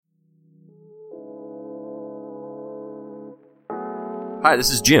Hi,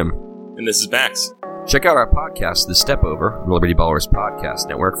 this is Jim. And this is Max. Check out our podcast, The Step Over, the Liberty Ballers Podcast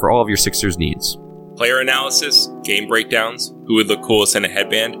Network, for all of your Sixers needs. Player analysis, game breakdowns, who would look coolest in a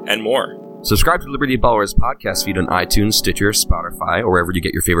headband, and more. Subscribe to Liberty Ballers podcast feed on iTunes, Stitcher, Spotify, or wherever you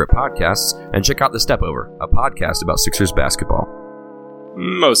get your favorite podcasts, and check out The Step Over, a podcast about Sixers basketball.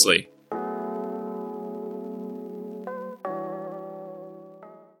 Mostly.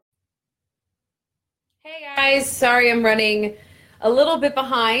 Hey guys, sorry I'm running a little bit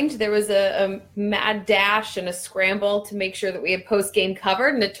behind. There was a mad dash and a scramble to make sure that we had post-game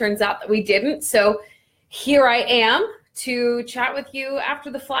covered, and it turns out that we didn't. So here I am to chat with you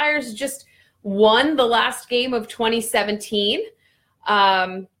after the Flyers just won the last game of 2017.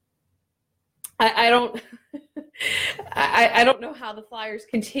 I don't I don't know how the Flyers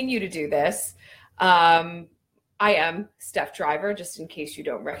continue to do this. I am Steph Driver, just in case you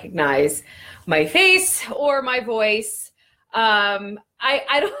don't recognize my face or my voice. I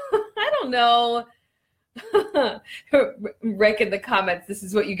don't know. Rick in the comments, this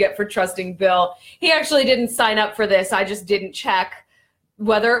is what you get for trusting Bill. He actually didn't sign up for this. I just didn't check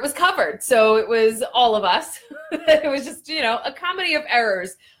whether it was covered. So it was all of us. It was just, a comedy of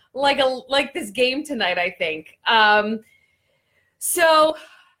errors, like this game tonight, I think. So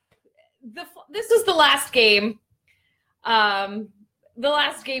this is the last game. The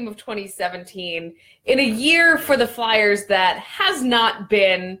last game of 2017 in a year for the Flyers that has not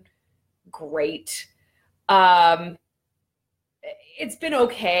been great. It's been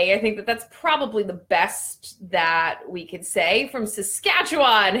okay. I think that's probably the best that we could say from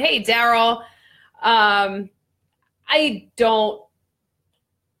Saskatchewan. Hey, Daryl. I don't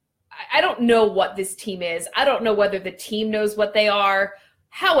know what this team is. I don't know whether the team knows what they are.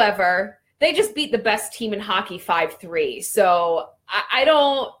 However, they just beat the best team in hockey 5-3. So I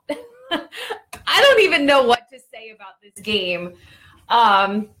don't I don't even know what to say about this game.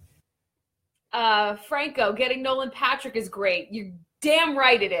 Franco, getting Nolan Patrick is great. You're damn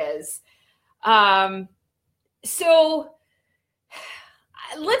right it is. So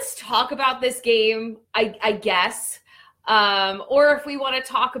let's talk about this game, I guess. Or if we want to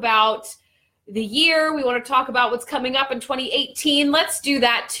talk about the year, we want to talk about what's coming up in 2018, let's do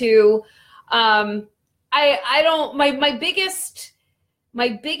that too. My biggest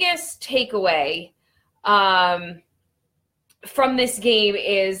takeaway from this game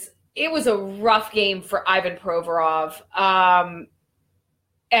is it was a rough game for Ivan Provorov.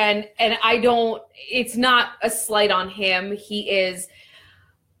 And it's not a slight on him. He is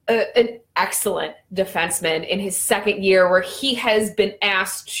an excellent defenseman in his second year, where he has been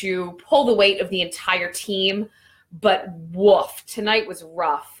asked to pull the weight of the entire team, but woof, tonight was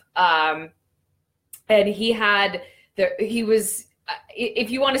rough. And he was, if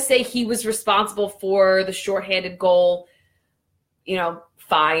you want to say he was responsible for the shorthanded goal,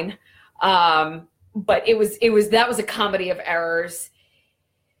 fine. But that was a comedy of errors,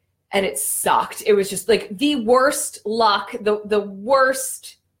 and it sucked. It was just like the worst luck, the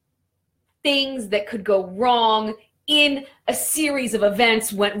worst things that could go wrong in a series of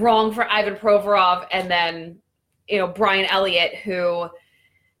events went wrong for Ivan Provorov. And then, Brian Elliott, who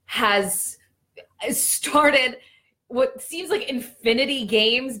has started what seems like infinity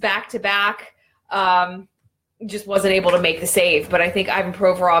games back to back, just wasn't able to make the save. But I think Ivan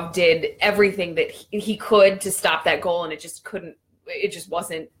Provorov did everything that he could to stop that goal, and it just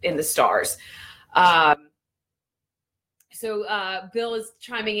wasn't in the stars. So Bill is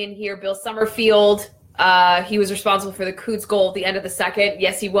chiming in here. Bill Summerfield, he was responsible for the Coots goal at the end of the second.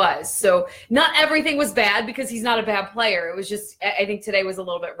 Yes, he was. So not everything was bad, because he's not a bad player. It was just, I think today was a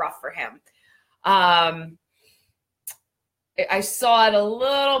little bit rough for him. I saw it a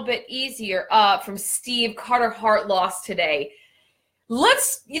little bit easier from Steve. Carter Hart lost today.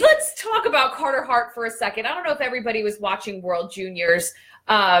 Let's talk about Carter Hart for a second. I don't know if everybody was watching World Juniors,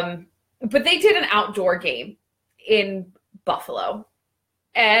 but they did an outdoor game in Buffalo.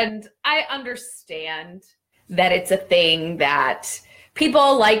 And I understand that it's a thing that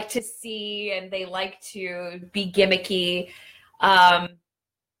people like to see and they like to be gimmicky. That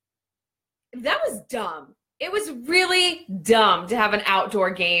was dumb. It was really dumb to have an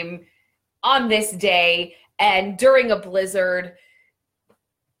outdoor game on this day and during a blizzard.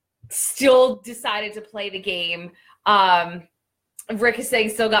 Still decided to play the game. Rick is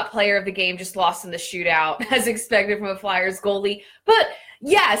saying still got player of the game, just lost in the shootout as expected from a Flyers goalie. But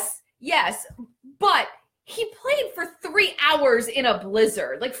yes, but he played for 3 hours in a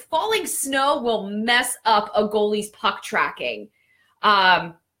blizzard. Like, falling snow will mess up a goalie's puck tracking.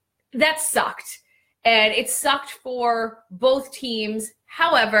 That sucked. And it sucked for both teams.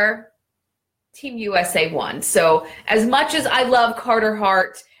 However, Team USA won. So as much as I love Carter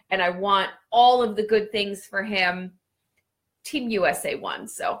Hart and I want all of the good things for him, Team USA won.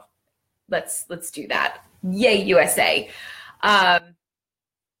 So let's do that. Yay, USA.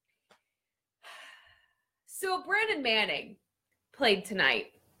 So Brandon Manning played tonight.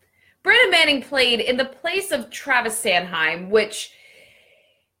 Brandon Manning played in the place of Travis Sanheim, which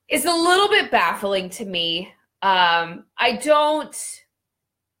is a little bit baffling to me. I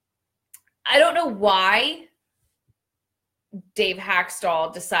don't know why Dave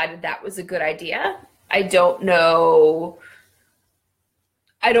Hackstall decided that was a good idea. I don't know.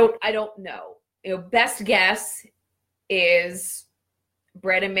 Best guess is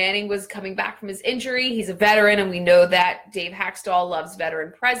Brandon Manning was coming back from his injury. He's a veteran, and we know that Dave Hackstall loves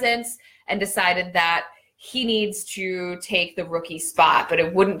veteran presence, and decided that he needs to take the rookie spot, but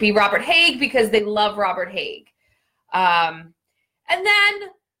it wouldn't be Robert Haig because they love Robert Haig. And then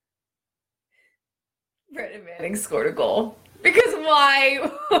Brandon Manning scored a goal. Because why?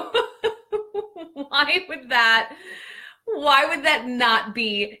 Why would that not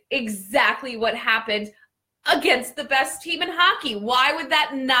be exactly what happened against the best team in hockey? Why would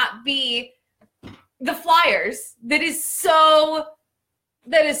that not be the Flyers? That is so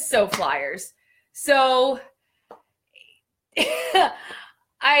Flyers. So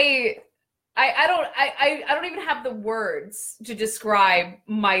I don't even have the words to describe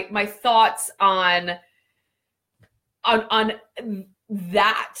my thoughts on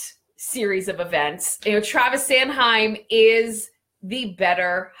that series of events. Travis Sanheim is the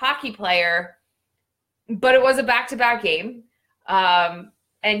better hockey player, but it was a back-to-back game.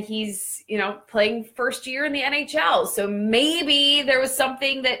 And he's, playing first year in the NHL. So maybe there was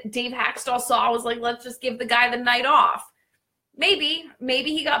something that Dave Hackstall saw, was like, let's just give the guy the night off. Maybe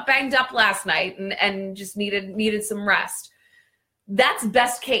he got banged up last night and just needed some rest. That's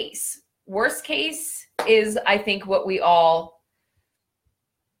best case. Worst case is, I think, what we all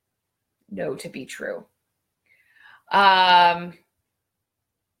know to be true.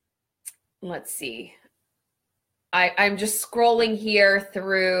 Let's see. I'm just scrolling here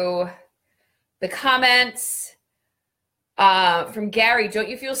through the comments from Gary. Don't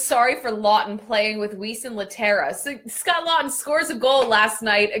you feel sorry for Lawton playing with Weiss and Laterra? So Scott Lawton scores a goal last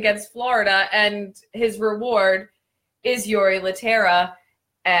night against Florida, and his reward is Jori Laterra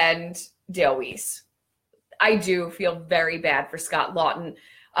and Dale Weiss. I do feel very bad for Scott Lawton.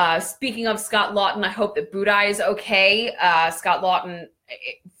 Speaking of Scott Lawton, I hope that Budaj is okay. Scott Lawton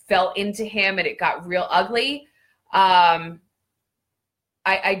fell into him and it got real ugly. I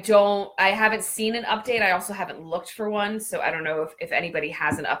haven't seen an update. I also haven't looked for one. So I don't know if anybody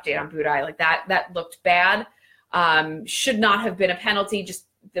has an update on Budaj like that. That looked bad. Should not have been a penalty. Just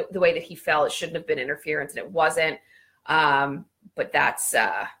the way that he fell, it shouldn't have been interference, and it wasn't. But that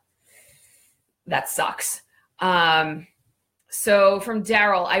sucks. So from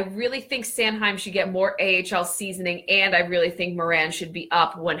Daryl, I really think Sanheim should get more AHL seasoning, and I really think Moran should be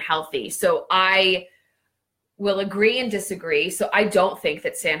up when healthy. So I will agree and disagree. So I don't think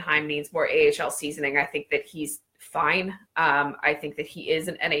that Sanheim needs more AHL seasoning. I think that he's fine. I think that he is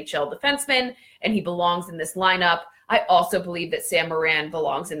an NHL defenseman and he belongs in this lineup. I also believe that Sam Moran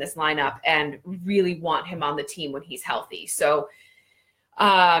belongs in this lineup and really want him on the team when he's healthy. So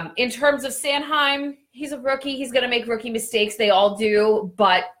in terms of Sanheim, he's a rookie. He's going to make rookie mistakes. They all do,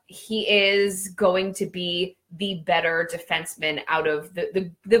 but he is going to be the better defenseman out of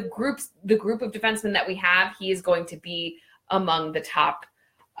the group of defensemen that we have. He is going to be among the top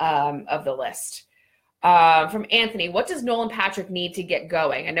of the list. From Anthony, what does Nolan Patrick need to get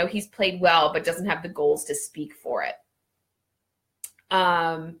going? I know he's played well, but doesn't have the goals to speak for it.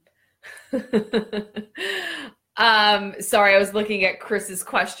 Sorry, I was looking at Chris's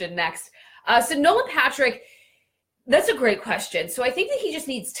question next. So Nolan Patrick, that's a great question. So I think that he just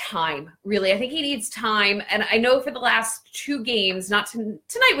needs time, really. I think he needs time. And I know for the last two games,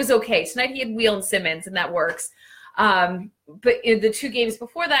 tonight was okay. Tonight he had Wheel and Simmons, and that works. But in the two games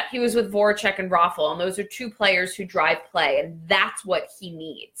before that, he was with Voracek and Raffl, and those are two players who drive play, and that's what he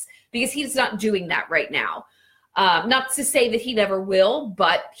needs, because he's not doing that right now. Not to say that he never will,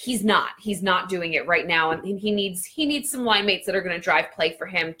 but he's not doing it right now. And he needs some line mates that are going to drive play for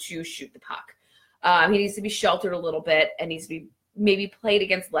him to shoot the puck. He needs to be sheltered a little bit and needs to be maybe played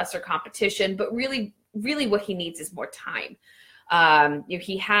against lesser competition, but really what he needs is more time.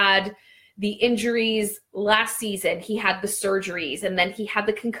 He had the injuries last season, he had the surgeries, and then he had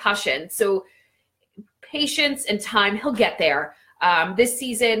the concussion. So patience and time, he'll get there. This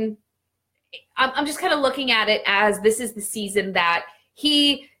season, I'm just kind of looking at it as this is the season that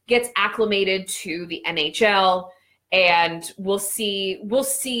he gets acclimated to the NHL And we'll see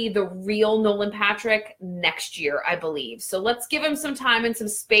the real Nolan Patrick next year, I believe. So let's give him some time and some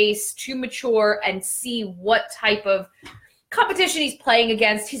space to mature and see what type of competition he's playing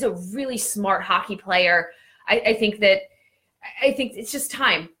against. He's a really smart hockey player. I think it's just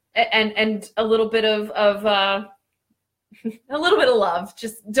time and a little bit of a little bit of love.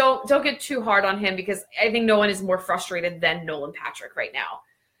 Just don't get too hard on him, because I think no one is more frustrated than Nolan Patrick right now.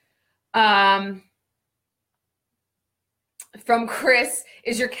 From Chris,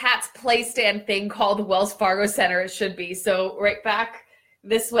 is your cat's play stand thing called the Wells Fargo Center? It should be. So right back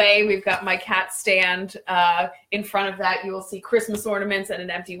this way, we've got my cat stand. In front of that, you will see Christmas ornaments and an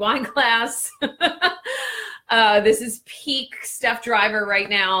empty wine glass. This is peak Steph Driver right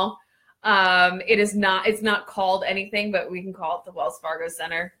now. It's not called anything, but we can call it the Wells Fargo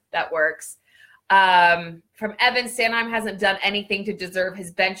Center. That works. From Evan, Sanheim hasn't done anything to deserve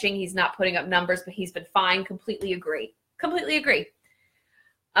his benching. He's not putting up numbers, but he's been fine. Completely agree.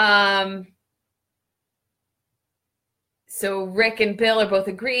 So Rick and Bill are both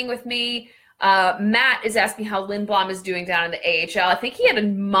agreeing with me. Matt is asking how Lindblom is doing down in the AHL. I think he had a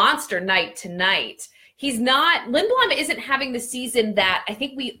monster night tonight. Lindblom isn't having the season that I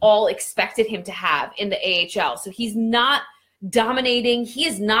think we all expected him to have in the AHL. So he's not dominating. He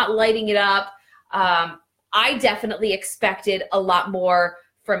is not lighting it up. I definitely expected a lot more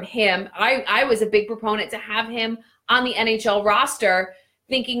from him. I was a big proponent to have him on the NHL roster,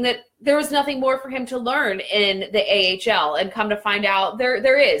 thinking that there was nothing more for him to learn in the AHL, and come to find out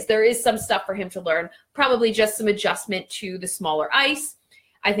there is some stuff for him to learn, probably just some adjustment to the smaller ice.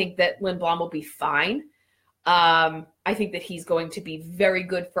 I think that Lindblom will be fine. I think that he's going to be very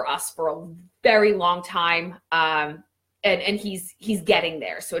good for us for a very long time. And he's getting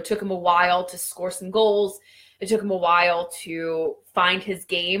there. So it took him a while to score some goals. It took him a while to find his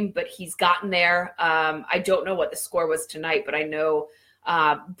game, but he's gotten there. I don't know what the score was tonight, but I know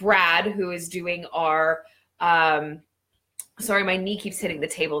Brad, who is doing our sorry, my knee keeps hitting the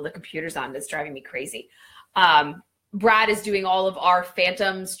table. The computer's on. That's driving me crazy. Brad is doing all of our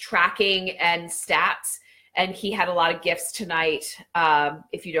Phantoms tracking and stats, and he had a lot of gifts tonight.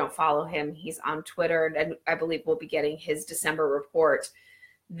 If you don't follow him, he's on Twitter, and I believe we'll be getting his December report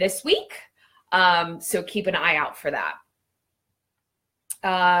this week. So keep an eye out for that.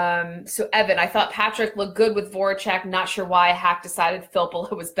 So Evan, I thought Patrick looked good with Voracek. Not sure why Hack decided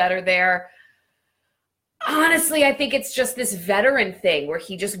Filppula was better there. Honestly, I think it's just this veteran thing where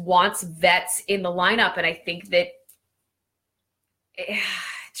he just wants vets in the lineup. And I think that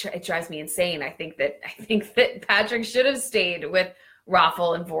it drives me insane. I think that Patrick should have stayed with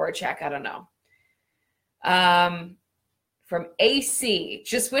Raffl and Voracek. I don't know. From AC,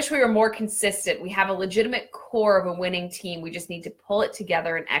 just wish we were more consistent. We have a legitimate core of a winning team. We just need to pull it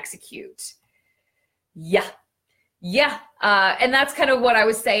together and execute. Yeah. And that's kind of what I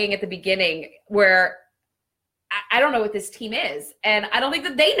was saying at the beginning, where I don't know what this team is. And I don't think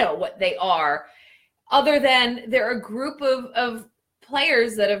that they know what they are, other than they're a group of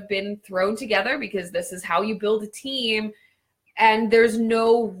players that have been thrown together because this is how you build a team. And there's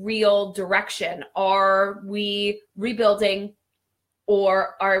no real direction. Are we rebuilding,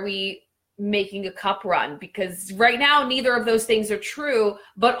 or are we making a cup run? Because right now, neither of those things are true,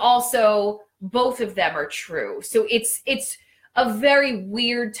 but also both of them are true. So it's a very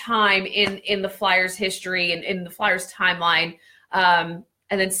weird time in the Flyers history and in the Flyers timeline. And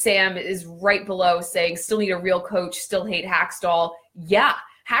then Sam is right below saying, still need a real coach, still hate Hackstall. Yeah,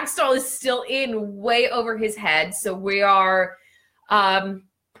 Hackstall is still in way over his head. So we are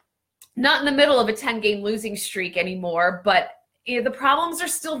not in the middle of a 10-game losing streak anymore, but the problems are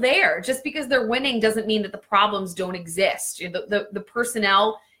still there. Just because they're winning doesn't mean that the problems don't exist. The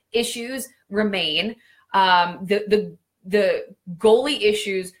personnel issues remain. The goalie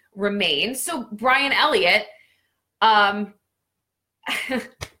issues remain. So Brian Elliott, I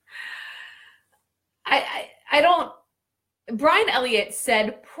don't. Brian Elliott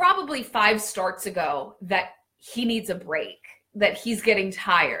said probably 5 starts ago that he needs a break, that he's getting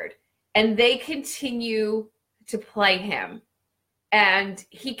tired, and they continue to play him, and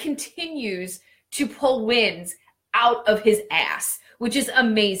he continues to pull wins out of his ass, which is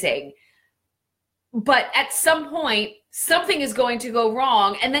amazing. But at some point, something is going to go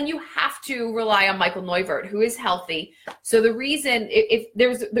wrong, and then you have to rely on Michael Neuvert, who is healthy. So the reason,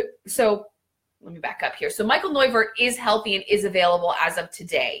 so let me back up here. So Michael Neuvert is healthy and is available as of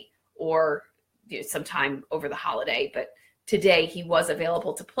today, or sometime over the holiday, but today he was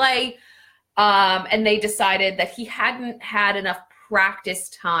available to play. And they decided that he hadn't had enough practice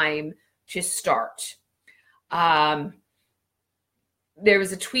time to start. There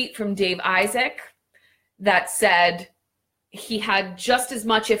was a tweet from Dave Isaac that said he had just as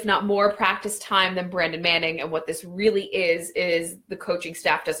much, if not more, practice time than Brandon Manning. And what this really is the coaching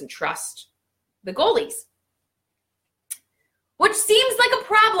staff doesn't trust the goalies, which seems like a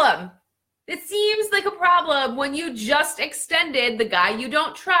problem. It seems like a problem when you just extended the guy you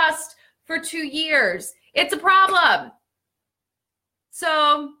don't trust for 2 years. It's a problem.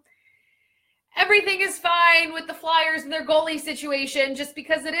 So everything is fine with the Flyers and their goalie situation just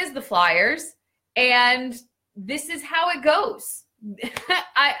because it is the Flyers. And this is how it goes.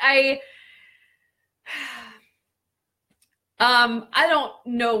 I don't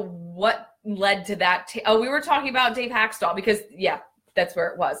know what led to that. We were talking about Dave Hackstall because, yeah, that's where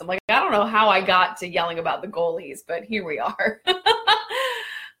it was. I'm like, I don't know how I got to yelling about the goalies, but here we are.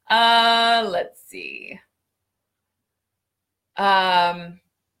 Let's see.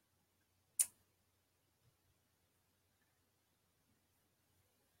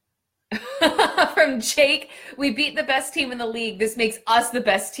 From Jake, we beat the best team in the league. This makes us the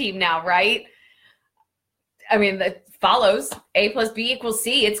best team now, right? I mean, that follows. A plus B equals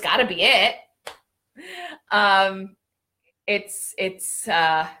C. It's got to be it. It's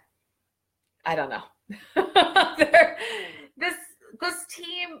I don't know. this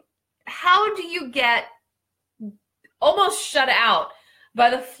team, how do you get almost shut out by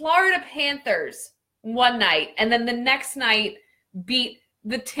the Florida Panthers one night and then the next night beat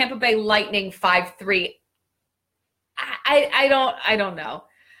the Tampa Bay Lightning 5-3? I don't know.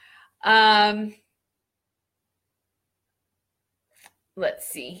 Let's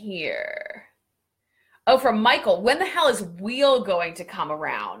see here. Oh, from Michael, when the hell is Wheel going to come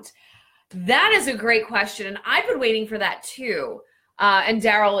around? That is a great question, and I've been waiting for that too. And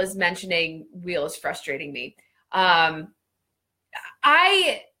Daryl is mentioning Wheel is frustrating me. I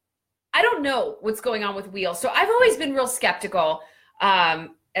don't know what's going on with Wheel. So I've always been real skeptical, and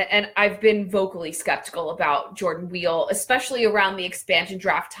I've been vocally skeptical about Jordan Wheel, especially around the expansion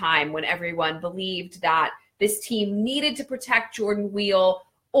draft time when everyone believed that this team needed to protect Jordan Wheel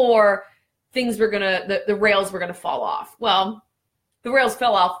or things were the rails were gonna fall off. Well, the rails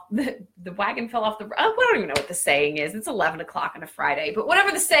fell off. The wagon fell off I don't even know what the saying is. It's 11 o'clock on a Friday, but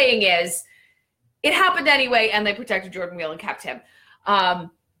whatever the saying is, it happened anyway, and they protected Jordan Wheel and kept him.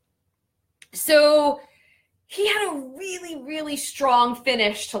 So he had a really, really strong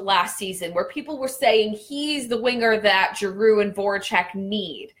finish to last season where people were saying he's the winger that Giroux and Voracek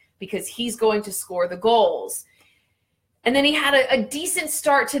need because he's going to score the goals. And then he had a decent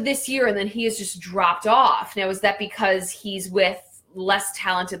start to this year, and then he has just dropped off. Now, is that because he's with less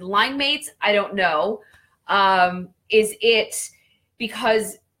talented line mates? I don't know. Is it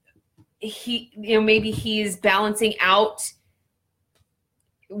because maybe he's balancing out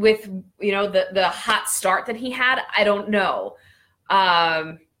with, the hot start that he had? I don't know.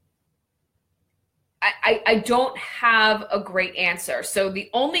 I don't have a great answer. So the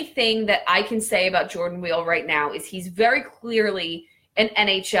only thing that I can say about Jordan Wheel right now is he's very clearly an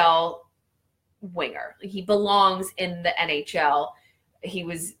NHL winger. He belongs in the NHL. It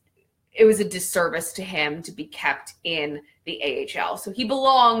was a disservice to him to be kept in the AHL. So he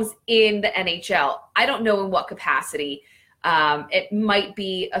belongs in the NHL. I don't know in what capacity. It might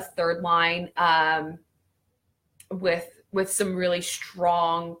be a third line with some really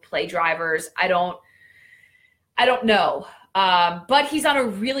strong play drivers. I don't know. But he's on a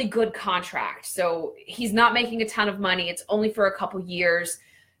really good contract. So he's not making a ton of money. It's only for a couple years.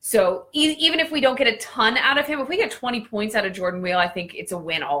 So even if we don't get a ton out of him, if we get 20 points out of Jordan Wheel, I think it's a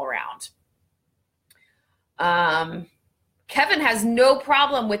win all around. Kevin has no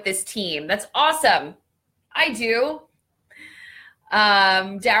problem with this team. That's awesome. I do.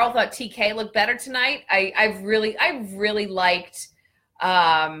 Daryl thought TK looked better tonight. I've really liked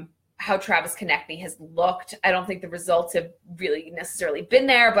how Travis Konechny has looked. I don't think the results have really necessarily been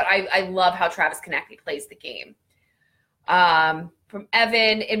there, but I love how Travis Konechny plays the game. From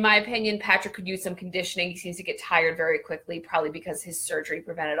Evan, in my opinion, Patrick could use some conditioning. He seems to get tired very quickly, probably because his surgery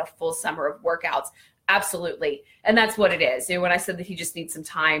prevented a full summer of workouts. Absolutely. And that's what it is. When I said that he just needs some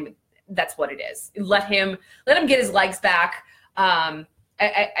time, that's what it is. Let him get his legs back. I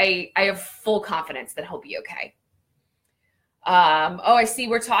have full confidence that he'll be okay. I see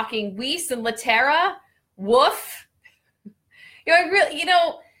we're talking Weiss and Laterra. Woof.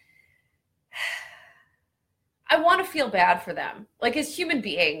 I want to feel bad for them. Like as human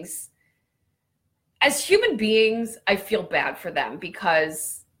beings, I feel bad for them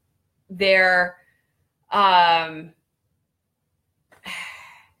because they're,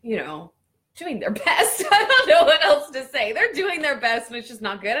 doing their best. I don't know what else to say. They're doing their best, and it's just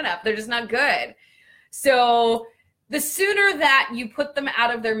not good enough. They're just not good. So The sooner that you put them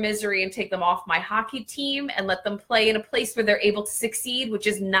out of their misery and take them off my hockey team and let them play in a place where they're able to succeed, which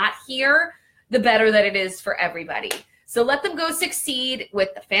is not here, the better that it is for everybody. So let them go succeed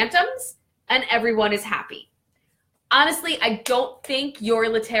with the Phantoms, and everyone is happy. Honestly, I don't think Jori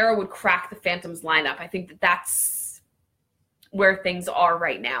Lehtera would crack the Phantoms lineup. I think that that's where things are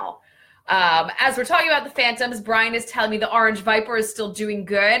right now. As we're talking about the Phantoms, Brian is telling me the Orange Viper is still doing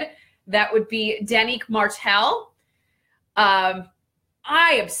good. That would be Danique Martel. I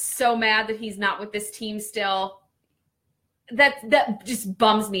am so mad that he's not with this team still. That just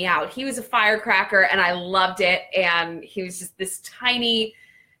bums me out. He was a firecracker and I loved it. And he was just this tiny,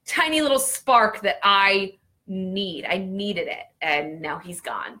 tiny little spark that I need. I needed it. And now he's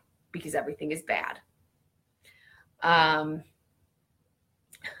gone because everything is bad.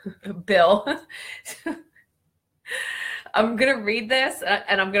 Bill, I'm going to read this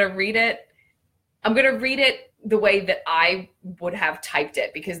and I'm going to read it. I'm going to read it the way that I would have typed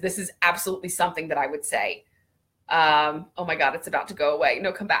it, because this is absolutely something that I would say. Oh my God, it's about to go away.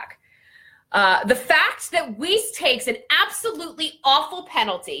 No, come back. The fact that Weiss takes an absolutely awful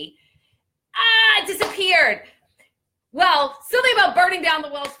penalty. It disappeared. Well, something about burning down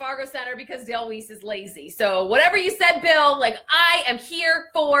the Wells Fargo Center because Dale Weiss is lazy. So whatever you said, Bill, like, I am here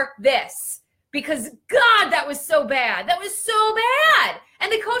for this, because God, that was so bad. That was so bad.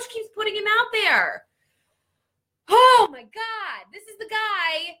 And the coach keeps putting him out there. Oh my God, this is the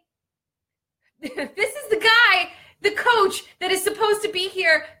guy, the coach that is supposed to be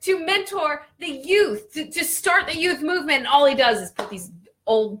here to mentor the youth, to start the youth movement. And all he does is put these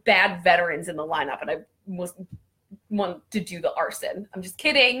old bad veterans in the lineup. And I want to do the arson. I'm just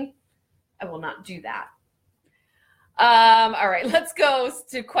kidding. I will not do that. All right, let's go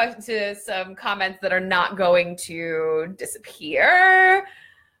to some comments that are not going to disappear.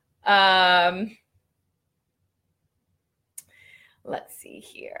 Let's see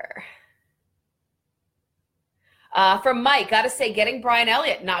here. From Mike, got to say, getting Brian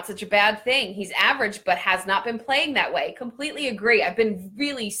Elliott, not such a bad thing. He's average, but has not been playing that way. Completely agree. I've been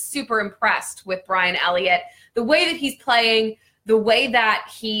really super impressed with Brian Elliott. The way that he's playing, the way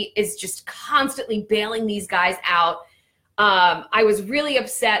that he is just constantly bailing these guys out. I was really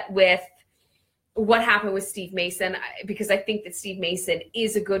upset with what happened with Steve Mason, because I think that Steve Mason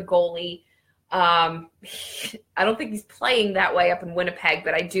is a good goalie. I don't think he's playing that way up in Winnipeg,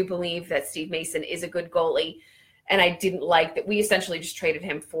 but I do believe that Steve Mason is a good goalie. And I didn't like that we essentially just traded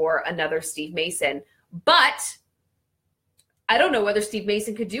him for another Steve Mason. But I don't know whether Steve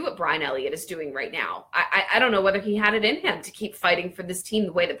Mason could do what Brian Elliott is doing right now. I don't know whether he had it in him to keep fighting for this team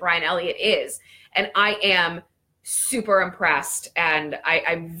the way that Brian Elliott is. And I am super impressed. And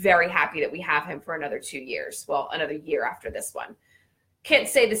I'm very happy that we have him for another 2 years. Well, another year after this one. Can't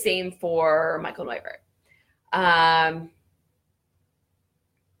say the same for Michael Neuvert.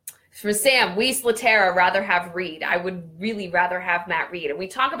 For Sam, Weiss, Lehtera, rather have Reed. I would really rather have Matt Reed. And we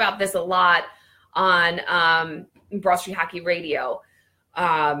talk about this a lot on Broad Street Hockey Radio,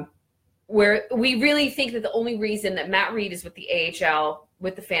 where we really think that the only reason that Matt Reed is with the AHL,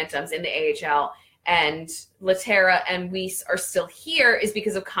 with the Phantoms in the AHL, and Lehtera and Weiss are still here is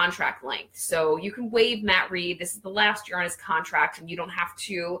because of contract length. So you can waive Matt Reed. This is the last year on his contract, and you don't have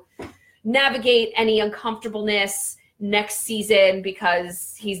to navigate any uncomfortableness next season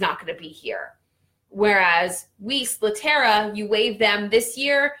because he's not going to be here. Whereas Weiss, Lehtera, you waive them this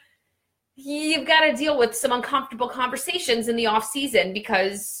year, you've got to deal with some uncomfortable conversations in the off season,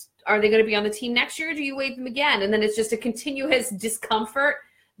 because are they going to be on the team next year? Or do you waive them again? And then it's just a continuous discomfort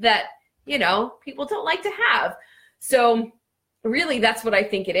that, you know, people don't like to have. So really, that's what I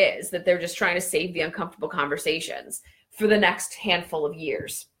think it is, that they're just trying to save the uncomfortable conversations for the next handful of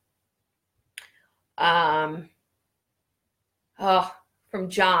years. From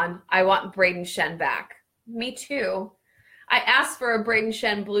John, I want Brayden Schenn back. Me too. I asked for a Brayden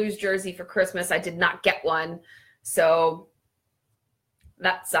Schenn Blues jersey for Christmas. I did not get one. So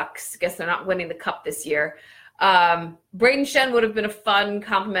that sucks. Guess they're not winning the cup this year. Brayden Schenn would have been a fun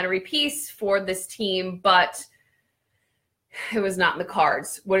complimentary piece for this team, but it was not in the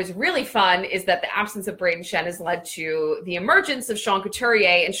cards. What is really fun is that the absence of Brayden Schenn has led to the emergence of Sean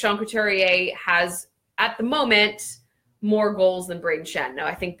Couturier, and Sean Couturier has, at the moment, more goals than Brayden Schenn. Now,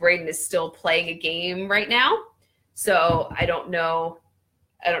 I think Brayden is still playing a game right now, so I don't know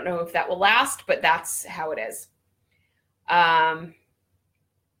if that will last, but that's how it is.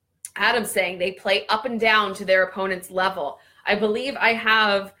 Adam's saying they play up and down to their opponent's level. I believe I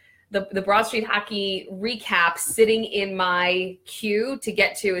have the Broad Street Hockey recap sitting in my queue to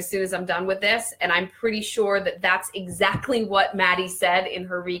get to as soon as I'm done with this, and I'm pretty sure that that's exactly what Maddie said in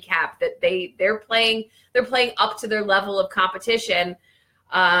her recap, that they're playing up to their level of competition,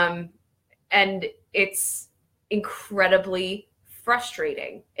 and it's incredibly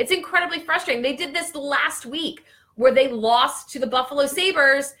frustrating. It's incredibly frustrating. They did this last week where they lost to the Buffalo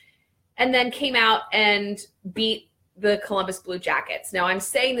Sabres and then came out and beat the Columbus Blue Jackets. Now, I'm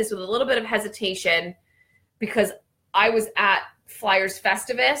saying this with a little bit of hesitation because I was at Flyers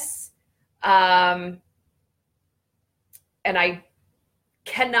Festivus, and I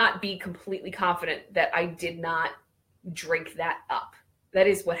cannot be completely confident that I did not drink that up. That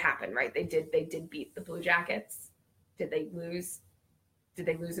is what happened, right? They did beat the Blue Jackets. Did they lose? Did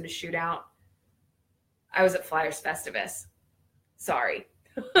they lose in a shootout? I was at Flyers Festivus. Sorry.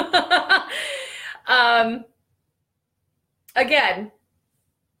 Again,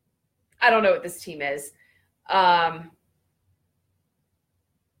 I don't know what this team is. So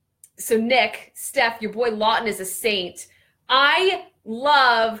Nick, Steph, your boy Lawton is a saint. I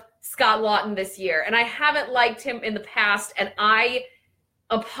love Scott Lawton this year, and I haven't liked him in the past, and I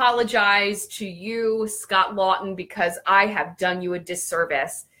apologize to you, Scott Lawton, because I have done you a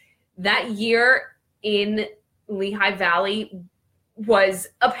disservice. That year in Lehigh Valley was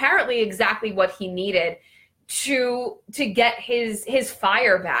apparently exactly what he needed to get his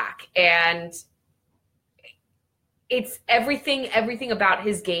fire back, and it's everything about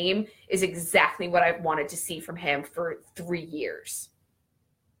his game is exactly what I wanted to see from him for 3 years.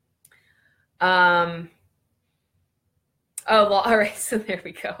 Oh, well, all right, so there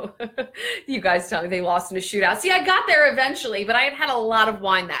we go. You guys tell me they lost in a shootout. See, I got there eventually, but I had a lot of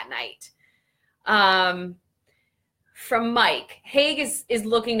wine that night. From Mike, Haig is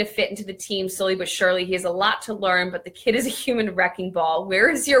looking to fit into the team slowly but surely. He has a lot to learn, but the kid is a human wrecking ball.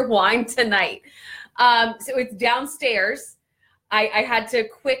 Where is your wine tonight? So it's downstairs. I had to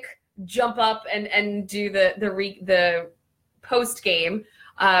quick jump up and do the post game.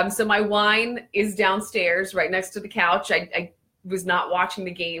 So my wine is downstairs right next to the couch. I was not watching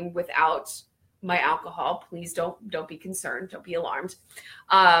the game without my alcohol. Please don't be concerned. Don't be alarmed.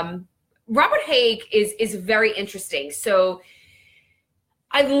 Robert Haig is very interesting. So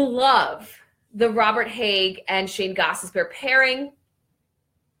I love the Robert Haig and Shane Gostisbehere pairing,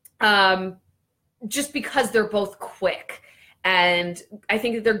 just because they're both quick. And I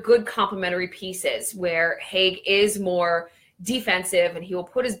think that they're good complementary pieces where Haig is more defensive and he will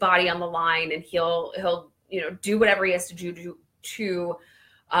put his body on the line and he'll do whatever he has to do to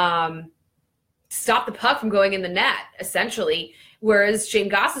stop the puck from going in the net, essentially. Whereas Shane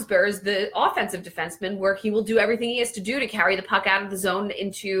Gostisbehere is the offensive defenseman, where he will do everything he has to do to carry the puck out of the zone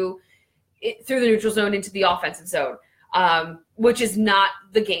through the neutral zone into the offensive zone, which is not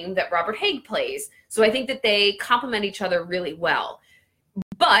the game that Robert Haig plays. So I think that they complement each other really well.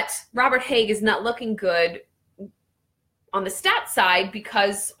 But Robert Haig is not looking good on the stat side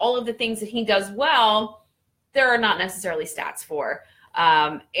because all of the things that he does well, there are not necessarily stats for.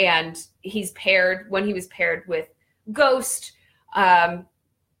 And when he was paired with Ghost,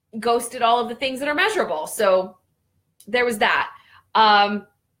 Ghost did all of the things that are measurable. So there was that.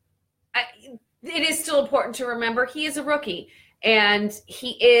 It is still important to remember he is a rookie, and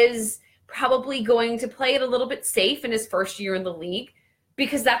he is probably going to play it a little bit safe in his first year in the league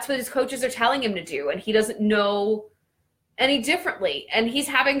because that's what his coaches are telling him to do, and he doesn't know any differently. And he's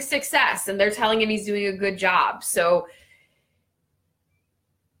having success, and they're telling him he's doing a good job. So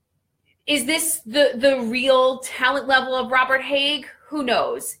is this the real talent level of Robert Haig? Who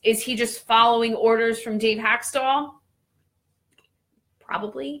knows? Is he just following orders from Dave Hackstall?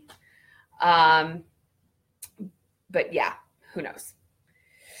 Probably. But yeah, who knows?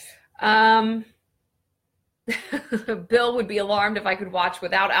 Bill would be alarmed if I could watch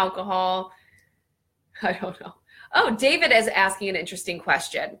without alcohol. I don't know. Oh, David is asking an interesting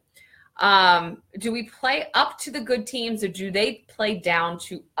question. Do we play up to the good teams or do they play down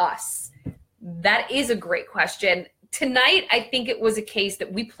to us? That is a great question. Tonight, I think it was a case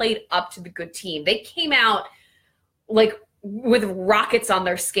that we played up to the good team. They came out like with rockets on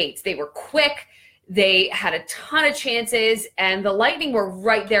their skates. They were quick. They had a ton of chances, and the Lightning were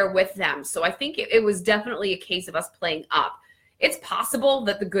right there with them. So I think it was definitely a case of us playing up. It's possible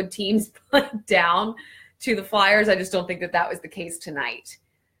that the good teams played down to the Flyers. I just don't think that was the case tonight.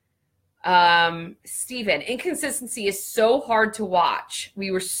 Steven, inconsistency is so hard to watch. We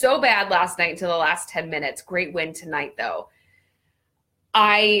were so bad last night until the last 10 minutes. Great win tonight, though.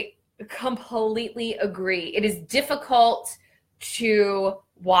 I completely agree. It is difficult to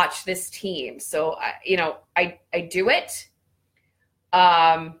watch this team. So, I do it.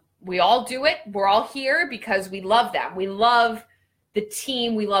 We all do it. We're all here because we love them. We love the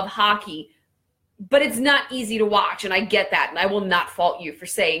team. We love hockey. But it's not easy to watch, and I get that, and I will not fault you for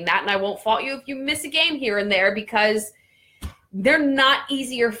saying that, and I won't fault you if you miss a game here and there because they're not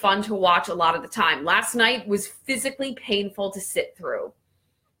easy or fun to watch a lot of the time. Last night was physically painful to sit through.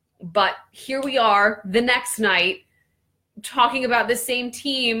 But here we are the next night talking about the same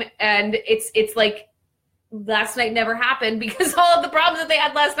team, and it's like last night never happened because all of the problems that they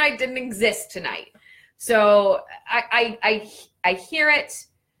had last night didn't exist tonight. So I hear it.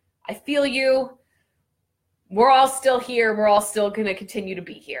 I feel you. We're all still here. We're all still going to continue to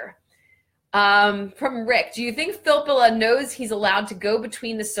be here. From Rick, do you think Filppula knows he's allowed to go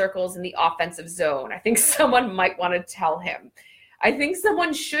between the circles in the offensive zone? I think someone might want to tell him. I think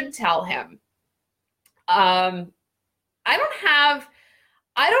someone should tell him. I don't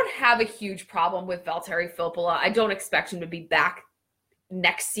have a huge problem with Valtteri Filppula. I don't expect him to be back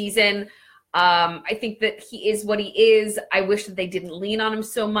next season. I think that he is what he is. I wish that they didn't lean on him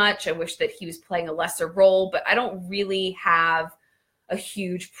so much. I wish that he was playing a lesser role, but I don't really have a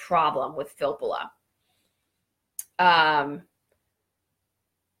huge problem with Filppula.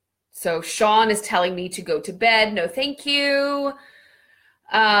 So Sean is telling me to go to bed. No, thank you.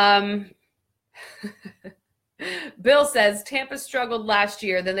 Bill says Tampa struggled last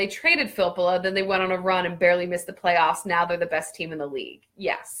year. Then they traded Filppula. Then they went on a run and barely missed the playoffs. Now they're the best team in the league.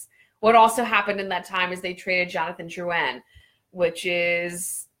 Yes. What also happened in that time is they traded Jonathan Drouin, which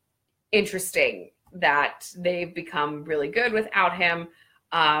is interesting that they've become really good without him,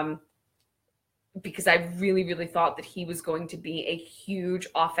 because I really, really thought that he was going to be a huge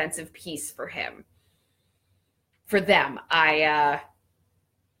offensive piece for them.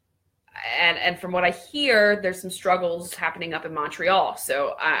 And from what I hear, there's some struggles happening up in Montreal.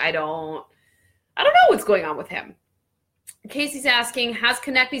 So I don't know what's going on with him. Casey's asking, has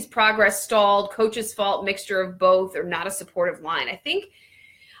Konecny's progress stalled, coach's fault, mixture of both, or not a supportive line?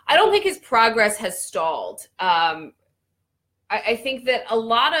 I don't think his progress has stalled. I think that a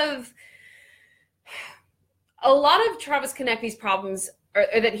lot of Travis Konecny's problems are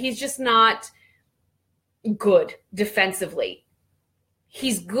that he's just not good defensively.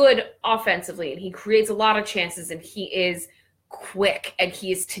 He's good offensively, and he creates a lot of chances, and he is quick, and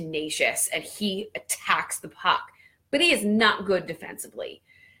he is tenacious, and he attacks the puck. But he is not good defensively.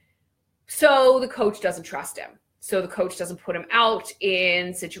 So the coach doesn't trust him. So the coach doesn't put him out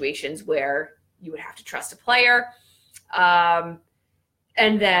in situations where you would have to trust a player. And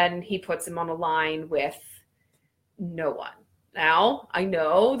then he puts him on a line with no one. Now, I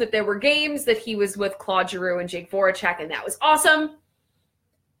know that there were games that he was with Claude Giroux and Jake Voracek, and that was awesome.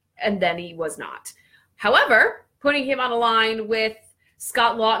 And then he was not. However, putting him on a line with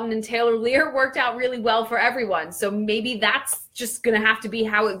Scott Lawton and Taylor Lear worked out really well for everyone. So maybe that's just going to have to be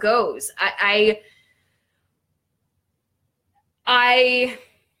how it goes. I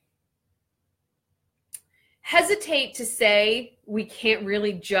hesitate to say we can't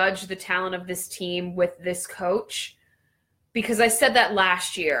really judge the talent of this team with this coach, because I said that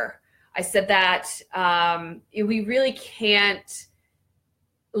last year. I said that we really can't.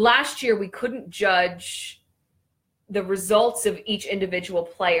 Last year, we couldn't judge the results of each individual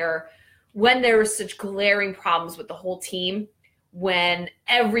player when there were such glaring problems with the whole team, when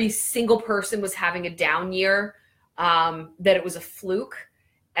every single person was having a down year, that it was a fluke,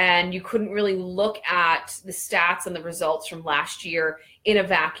 and you couldn't really look at the stats and the results from last year in a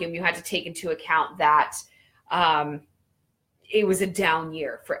vacuum. You had to take into account that it was a down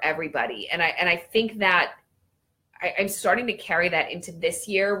year for everybody. And I think that I'm starting to carry that into this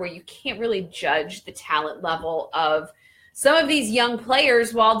year, where you can't really judge the talent level of some of these young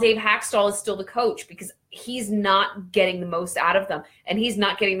players while Dave Hackstall is still the coach, because he's not getting the most out of them, and he's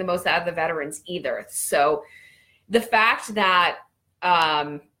not getting the most out of the veterans either. So the fact that,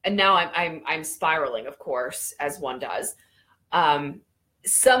 and now I'm spiraling, of course, as one does.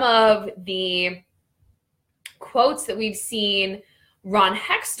 Some of the quotes that we've seen Ron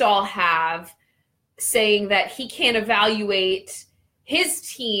Hextall have, saying that he can't evaluate his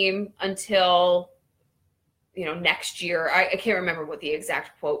team until, next year. I can't remember what the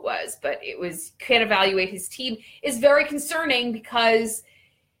exact quote was, but it was can't evaluate his team, is very concerning, because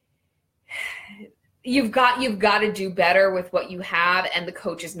you've got to do better with what you have, and the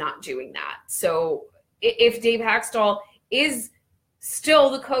coach is not doing that. So if Dave Hackstall is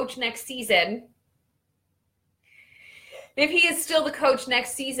still the coach next season, I think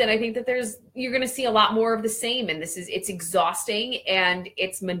that you're going to see a lot more of the same. And it's exhausting, and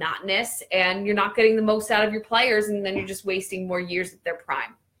it's monotonous, and you're not getting the most out of your players. And then you're just wasting more years at their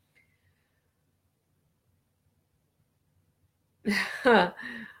prime.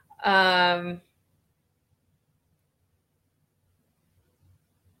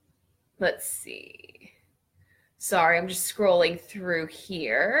 Let's see. Sorry, I'm just scrolling through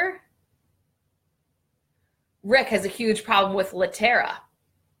here. Rick has a huge problem with Laterra.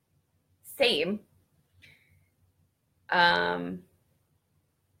 Same.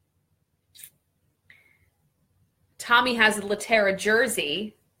 Tommy has a Laterra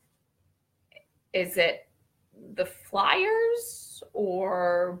jersey. Is it the Flyers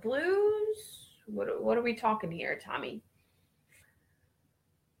or Blues? What are we talking here, Tommy?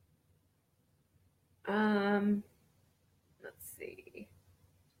 Let's see.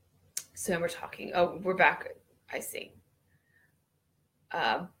 So we're talking. Oh, we're back. I see.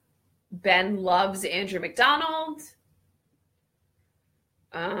 Ben loves Andrew McDonald.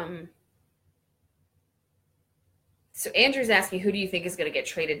 So Andrew's asking, who do you think is going to get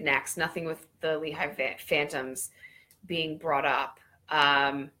traded next? Nothing with the Lehigh Phantoms being brought up.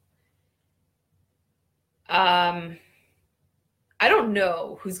 I don't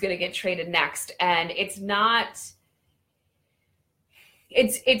know who's going to get traded next, and it's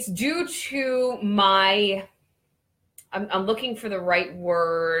due to my. I'm looking for the right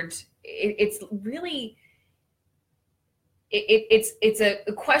word. It's a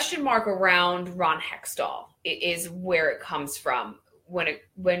question mark around Ron Hextall. It is where it comes from when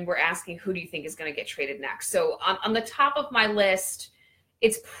we're asking who do you think is going to get traded next. So on the top of my list,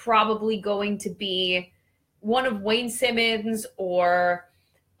 it's probably going to be one of Wayne Simmons or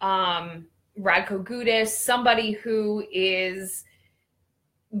Radko Gudas, somebody who is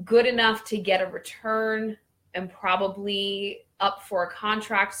good enough to get a return and probably up for a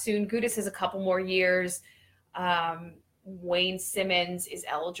contract soon. Gudas has a couple more years. Wayne Simmons is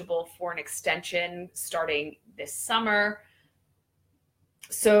eligible for an extension starting this summer.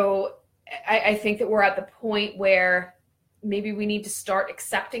 So I think that we're at the point where maybe we need to start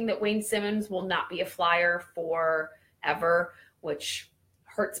accepting that Wayne Simmons will not be a Flyer forever, which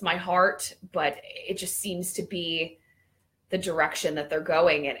hurts my heart, but it just seems to be the direction that they're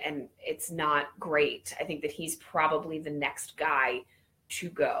going, and it's not great. I think that he's probably the next guy to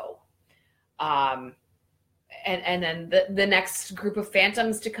go. And then the next group of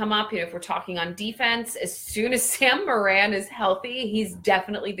Phantoms to come up, if we're talking on defense, as soon as Sam Moran is healthy, he's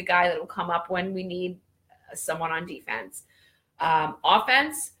definitely the guy that will come up when we need someone on defense.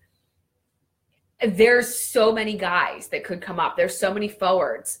 Offense, there's so many guys that could come up. There's so many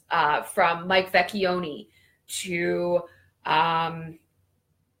forwards, from Mike Vecchione to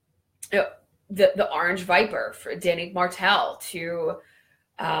the Orange Viper for Danny Martel to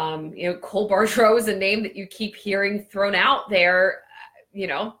Cole Bergeron is a name that you keep hearing thrown out there.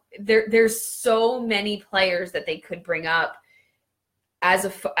 There's so many players that they could bring up as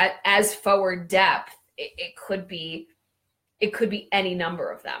forward depth. It could be any number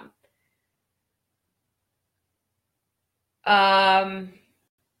of them.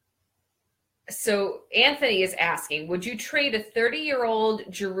 So Anthony is asking, would you trade a 30-year-old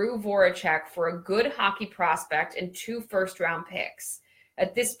Giroux Voracek for a good hockey prospect and 2 first-round picks?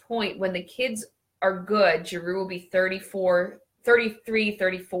 At this point, when the kids are good, Giroux will be 33,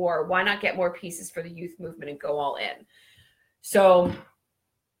 34. Why not get more pieces for the youth movement and go all in? So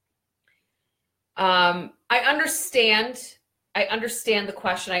I understand the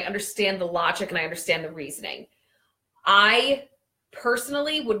question. I understand the logic, and I understand the reasoning. I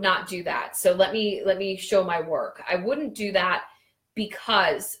personally would not do that. So let me show my work. I wouldn't do that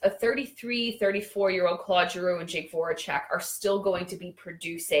because a 33, 34-year-old Claude Giroux and Jake Voracek are still going to be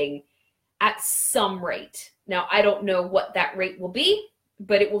producing at some rate. Now, I don't know what that rate will be,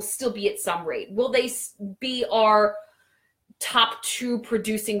 but it will still be at some rate. Will they be our top 2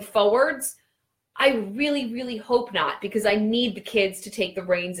 producing forwards? I really, really hope not, because I need the kids to take the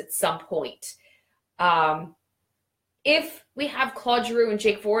reins at some point. If we have Claude Giroux and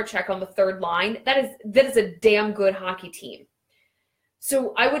Jake Voracek on the third line, that is a damn good hockey team.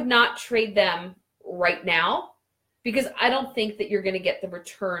 So I would not trade them right now, because I don't think that you're going to get the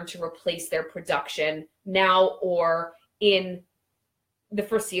return to replace their production now or in the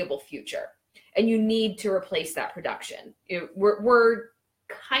foreseeable future. And you need to replace that production. We're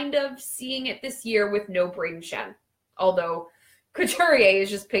kind of seeing it this year with no Brayden Schenn, although Couturier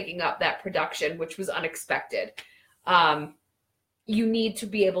is just picking up that production, which was unexpected. You need to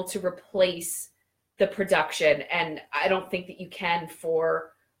be able to replace the production, and I don't think that you can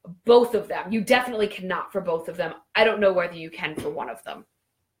for both of them. You definitely cannot for both of them. I don't know whether you can for one of them.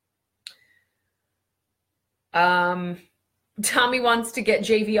 Tommy wants to get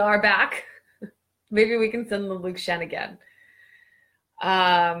JVR back. Maybe we can send the Luke Schenn again.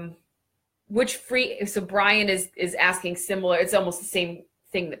 So Brian is asking similar. It's almost the same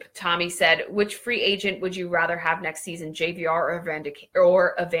thing that Tommy said. Which free agent would you rather have next season, JVR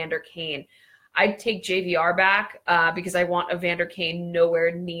or Evander Kane? I'd take JVR back because I want Evander Kane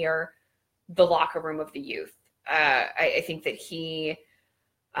nowhere near the locker room of the youth. I think that he,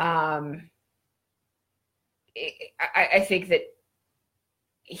 I think that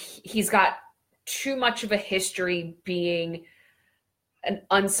he's got too much of a history being an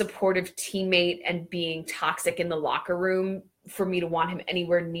unsupportive teammate and being toxic in the locker room for me to want him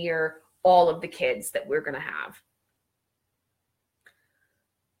anywhere near all of the kids that we're going to have.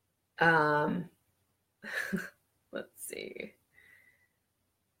 Let's see.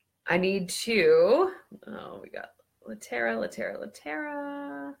 I need to, we got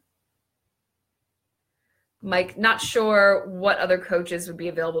Laterra. Mike, not sure what other coaches would be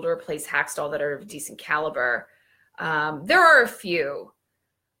available to replace Hackstall that are of decent caliber. There are a few.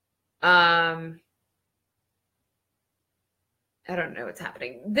 I don't know what's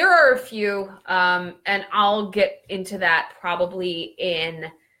happening. There are a few, and I'll get into that probably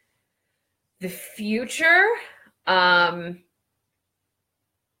in the future.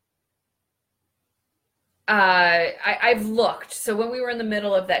 I've looked. So when we were in the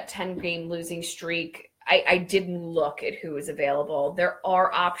middle of that 10-game losing streak, I didn't look at who was available. There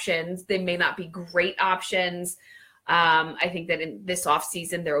are options. They may not be great options. I think that in this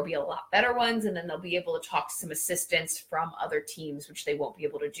offseason, there will be a lot better ones, and then they'll be able to talk to some assistants from other teams, which they won't be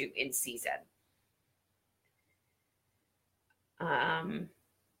able to do in season.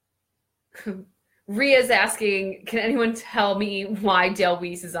 Ria's asking, can anyone tell me why Dale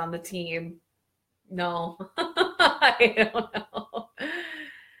Weiss is on the team? No, I don't know.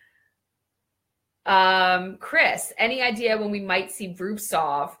 Chris, any idea when we might see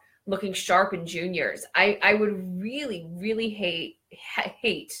Rubtsov looking sharp in juniors? I would really, really hate.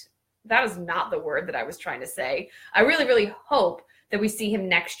 That is not the word that I was trying to say. I really, really hope that we see him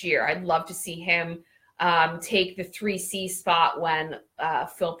next year. I'd love to see him take the 3C spot when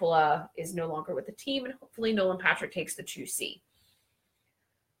Filppula is no longer with the team, and hopefully Nolan Patrick takes the 2C.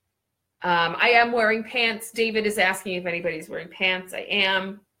 I am wearing pants. David is asking if anybody's wearing pants. I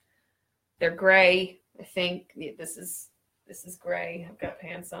am. They're gray. I think this is gray. I've got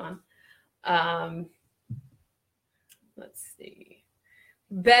pants on. Let's see.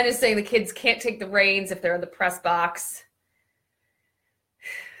 Ben is saying the kids can't take the reins if they're in the press box.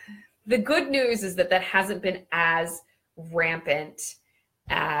 The good news is that hasn't been as rampant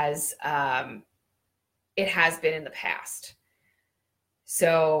as it has been in the past.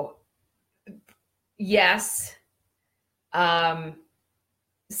 So, yes, Sanheim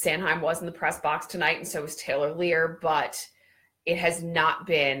was in the press box tonight, and so was Taylor Lear, but it has not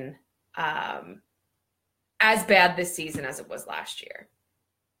been as bad this season as it was last year.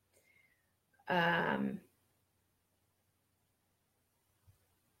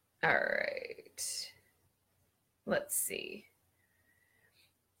 All right. Let's see.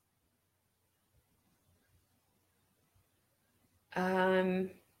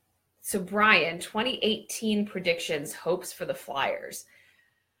 So Brian, 2018 predictions, hopes for the Flyers.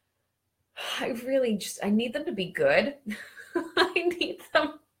 I need them to be good. I need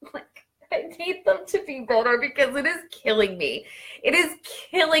them to be better because it is killing me. It is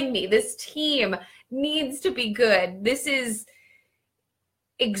killing me. This team needs to be good. This is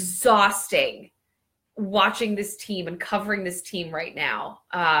exhausting watching this team and covering this team right now.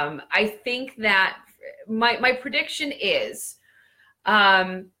 I think that my prediction is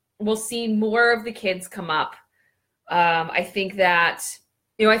we'll see more of the kids come up. I think that,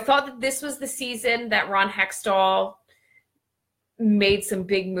 I thought that this was the season that Ron Hextall made some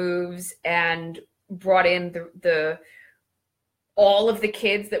big moves and brought in the all of the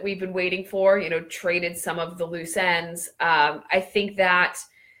kids that we've been waiting for, traded some of the loose ends. I think that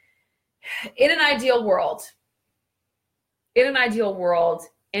in an ideal world,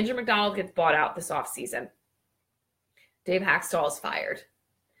 Andrew McDonald gets bought out this offseason. Dave Hackstall is fired.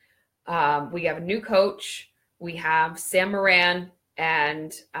 We have a new coach. We have Sam Moran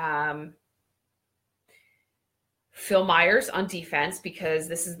and Phil Myers on defense because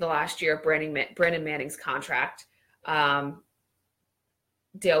this is the last year of Brandon Manning's contract.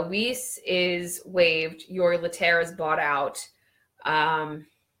 Dale Weiss is waived. Jori Lehtera is bought out.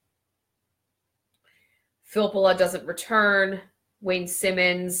 Filppula doesn't return. Wayne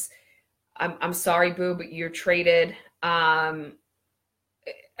Simmons, I'm sorry, Boo, but you're traded. I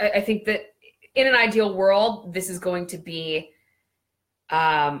think that in an ideal world, this is going to be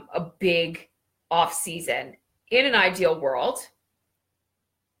a big off season. In an ideal world,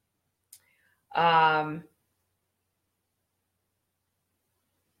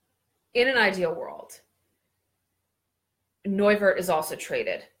 Neuvirth is also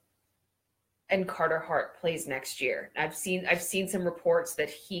traded, and Carter Hart plays next year. I've seen some reports that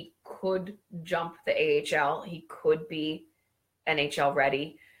he could jump the AHL. He could be NHL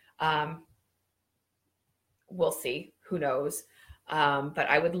ready. We'll see. Who knows? But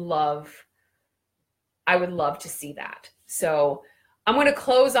I would love to see that. So I'm going to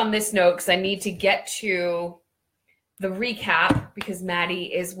close on this note because I need to get to the recap because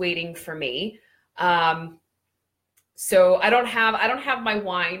Maddie is waiting for me. So I don't have my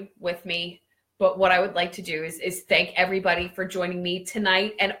wine with me, but what I would like to do is thank everybody for joining me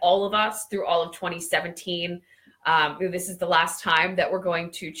tonight and all of us through all of 2017. This is the last time that we're going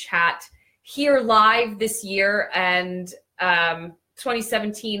to chat here live this year, and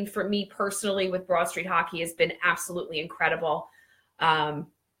 2017 for me personally with Broad Street Hockey has been absolutely incredible.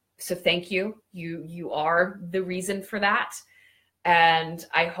 So thank you. You are the reason for that. And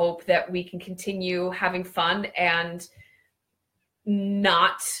I hope that we can continue having fun and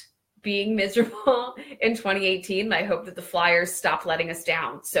not being miserable in 2018. I hope that the Flyers stop letting us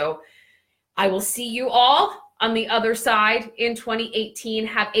down. So I will see you all on the other side in 2018.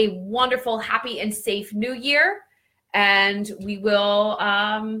 Have a wonderful, happy, and safe new year. And we will,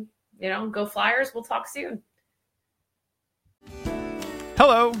 go Flyers. We'll talk soon.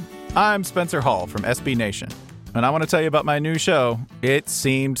 Hello, I'm Spencer Hall from SB Nation, and I want to tell you about my new show, It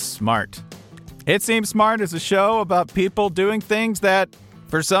Seemed Smart. It Seemed Smart is a show about people doing things that,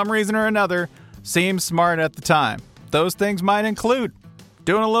 for some reason or another, seem smart at the time. Those things might include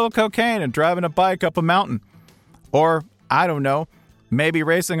doing a little cocaine and driving a bike up a mountain. Or, I don't know, maybe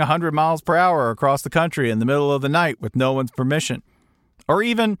racing 100 miles per hour across the country in the middle of the night with no one's permission. Or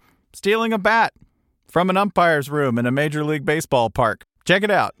even stealing a bat from an umpire's room in a Major League Baseball park. Check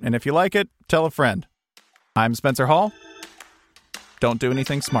it out, and if you like it, tell a friend. I'm Spencer Hall. Don't do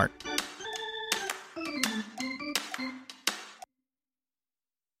anything smart.